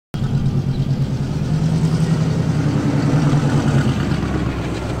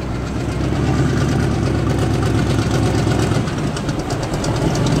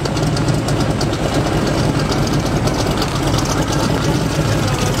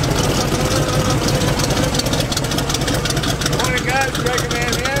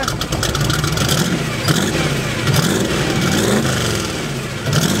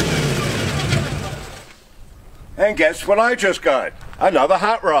And guess what I just got? Another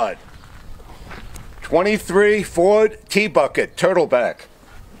hot rod. 23 Ford T-Bucket Turtleback.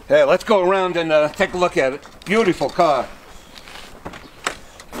 Hey, let's go around and take a look at it. Beautiful car.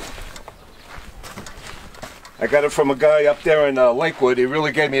 I got it from a guy up there in Lakewood. He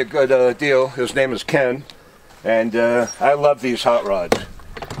really gave me a good deal. His name is Ken. And I love these hot rods.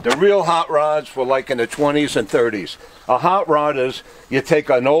 The real hot rods were like in the 20s and 30s. A hot rod is you take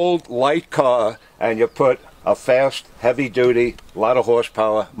an old light car and you put a fast, heavy-duty, lot of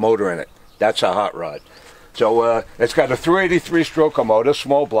horsepower motor in it. That's a hot rod. So it's got a 383 stroker motor,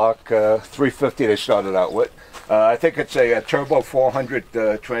 small block, 350 they started out with. I think it's a turbo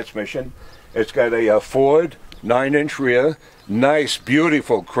 400 transmission. It's got a Ford 9-inch rear, nice,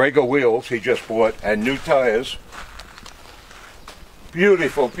 beautiful Krager wheels he just bought, and new tires.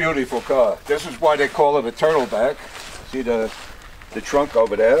 Beautiful, beautiful car. This is why they call it a turtleback. See the trunk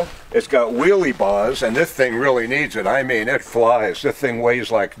over there? It's got wheelie bars, and this thing really needs it. I mean, it flies. This thing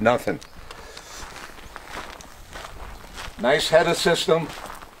weighs like nothing. Nice header system.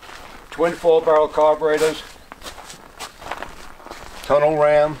 Twin 4-barrel carburetors. Tunnel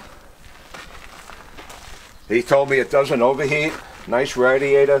ram. He told me it doesn't overheat. Nice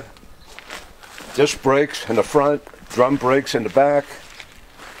radiator. Disc brakes in the front. Drum brakes in the back.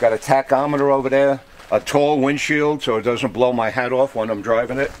 Got a tachometer over there. A tall windshield so it doesn't blow my hat off when I'm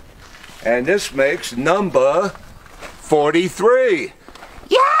driving it. And this makes number 43.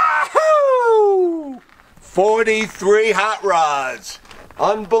 Yahoo! 43 hot rods.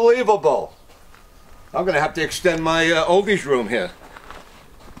 Unbelievable. I'm going to have to extend my oldies room here.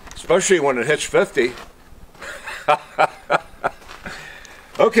 Especially when it hits 50.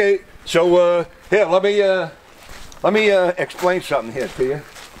 Okay, so here, let me explain something here to you.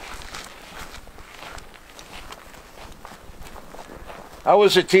 I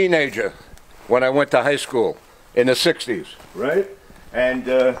was a teenager when I went to high school in the 60s, right? And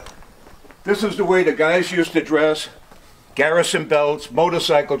this is the way the guys used to dress. Garrison belts,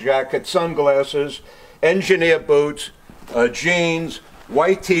 motorcycle jackets, sunglasses, engineer boots, jeans,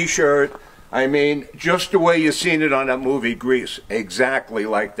 white t-shirt. I mean, just the way you seen it on that movie, Grease. Exactly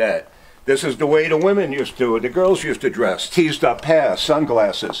like that. This is the way the women used to, the girls used to dress. Teased up hair,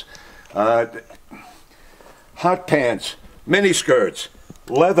 sunglasses, hot pants, mini skirts,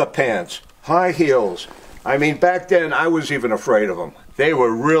 leather pants, high heels. I mean, back then I was even afraid of them. They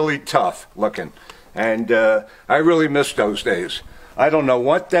were really tough looking. And I really missed those days. I don't know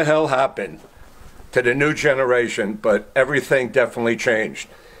what the hell happened to the new generation, but everything definitely changed.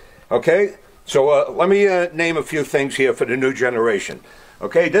 Okay, so let me name a few things here for the new generation.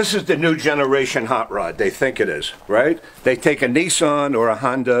 Okay, this is the new generation hot rod. They think it is, right? They take a Nissan or a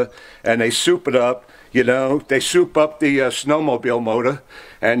Honda and they soup it up. You know, they soup up the snowmobile motor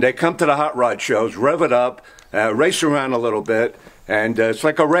and they come to the hot rod shows, rev it up, race around a little bit, and it's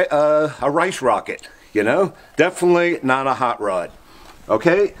like a rice rocket, you know? Definitely not a hot rod.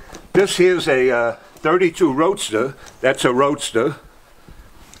 Okay, this here's a 32 Roadster. That's a Roadster.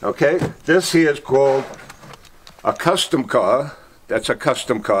 Okay, this here is called a custom car. That's a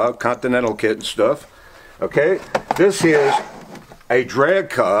custom car, Continental kit and stuff. Okay, this here is a drag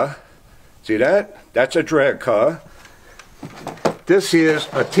car. See that? That's a drag car. This here is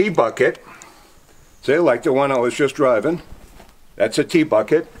a T-Bucket. See, like the one I was just driving. That's a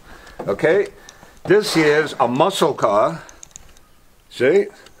T-Bucket. Okay, this here is a muscle car. See,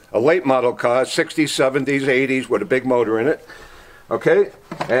 a late model car, 60s, 70s, 80s with a big motor in it. Okay,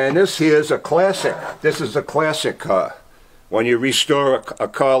 and this here is a classic. This is a classic car. When you restore a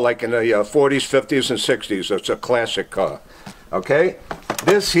car like in the 40s, 50s, and 60s, it's a classic car. Okay,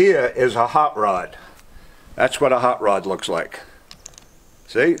 this here is a hot rod. That's what a hot rod looks like.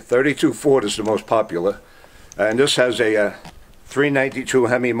 See, 32 Ford is the most popular. And this has a 392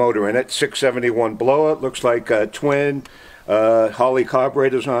 Hemi motor in it, 671 blower. It looks like twin Harley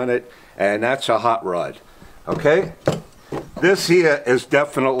carburetors on it, and that's a hot rod. Okay? This here is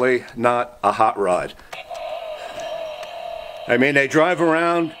definitely not a hot rod. I mean, they drive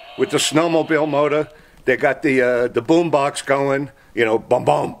around with the snowmobile motor. They got the boom box going, you know, bum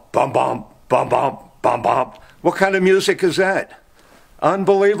bum, bum bum, bum bum, bum bum. What kind of music is that?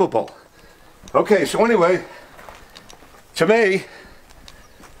 Unbelievable. Okay, so anyway, to me,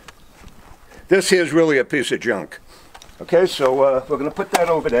 this here is really a piece of junk. Okay, so we're going to put that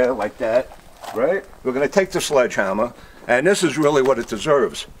over there like that, right? We're going to take the sledgehammer, and this is really what it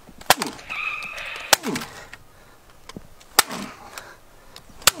deserves.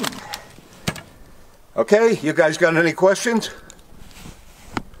 Okay, you guys got any questions?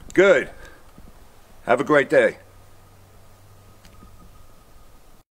 Good. Have a great day.